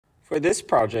For this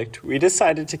project, we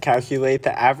decided to calculate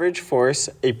the average force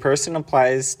a person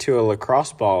applies to a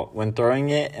lacrosse ball when throwing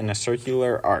it in a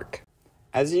circular arc.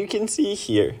 As you can see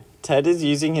here, Ted is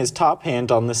using his top hand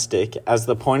on the stick as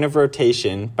the point of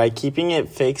rotation by keeping it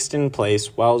fixed in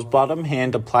place while his bottom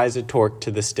hand applies a torque to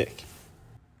the stick.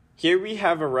 Here we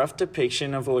have a rough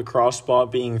depiction of a lacrosse ball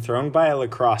being thrown by a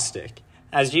lacrosse stick.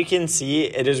 As you can see,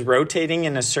 it is rotating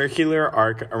in a circular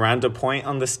arc around a point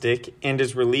on the stick and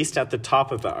is released at the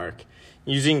top of the arc.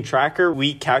 Using Tracker,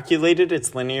 we calculated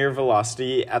its linear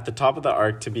velocity at the top of the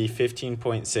arc to be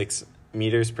 15.6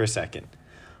 meters per second.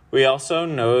 We also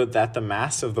know that the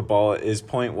mass of the ball is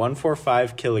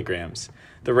 0.145 kilograms.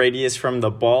 The radius from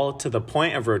the ball to the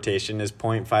point of rotation is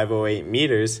 0.508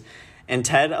 meters, and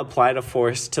Ted applied a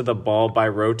force to the ball by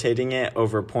rotating it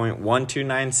over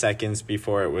 0.129 seconds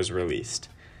before it was released.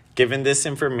 Given this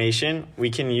information, we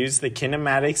can use the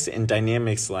kinematics and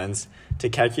dynamics lens to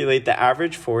calculate the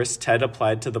average force Ted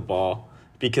applied to the ball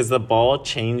because the ball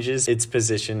changes its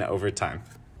position over time.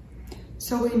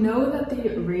 So we know that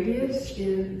the radius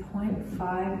is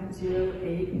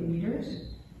 0.508 meters,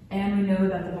 and we know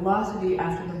that the velocity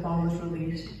after the ball was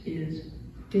released is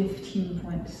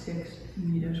 15.6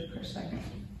 meters per second.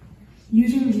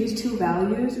 Using these two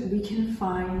values, we can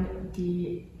find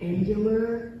the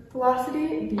angular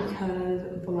velocity because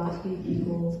velocity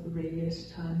equals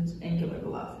radius times angular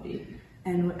velocity.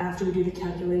 And after we do the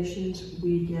calculations,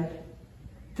 we get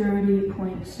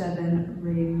 30.7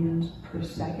 radians per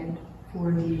second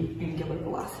for the angular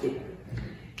velocity.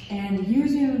 And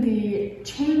using the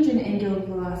change in angular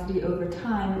velocity over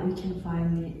time, we can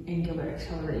find the angular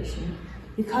acceleration.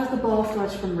 Because the ball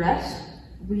starts from rest,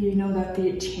 we know that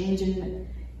the change in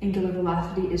angular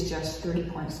velocity is just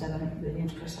 30.7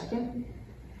 radians per second.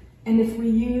 And if we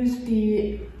use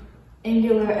the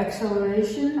angular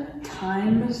acceleration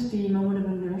times the moment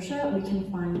of inertia, we can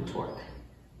find the torque.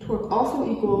 Torque also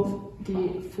equals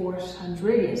the force times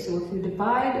radius. So if we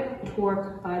divide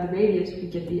torque by the radius, we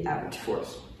get the average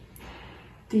force.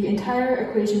 The entire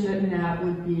equation written out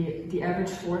would be the average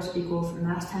force equals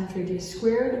mass times radius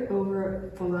squared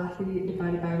over velocity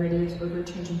divided by radius over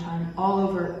change in time all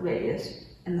over radius.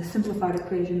 And the simplified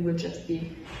equation would just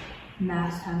be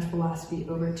mass times velocity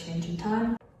over change in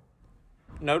time.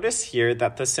 Notice here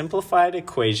that the simplified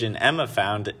equation Emma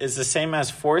found is the same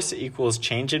as force equals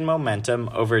change in momentum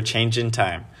over change in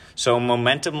time. So a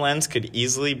momentum lens could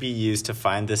easily be used to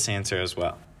find this answer as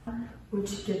well.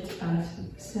 Which gets us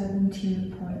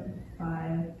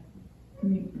 17.5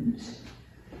 newtons.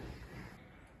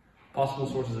 Possible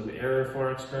sources of error for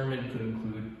our experiment could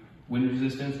include wind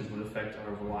resistance, which would affect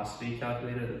our velocity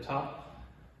calculated at the top,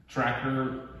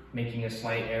 Tracker making a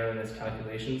slight error in its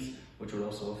calculations, which would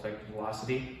also affect the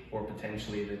velocity, or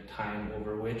potentially the time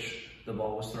over which the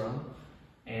ball was thrown,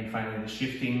 and finally the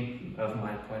shifting of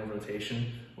my point of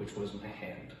rotation, which was my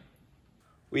hand.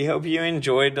 We hope you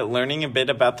enjoyed learning a bit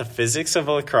about the physics of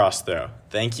a lacrosse throw.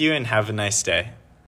 Thank you and have a nice day.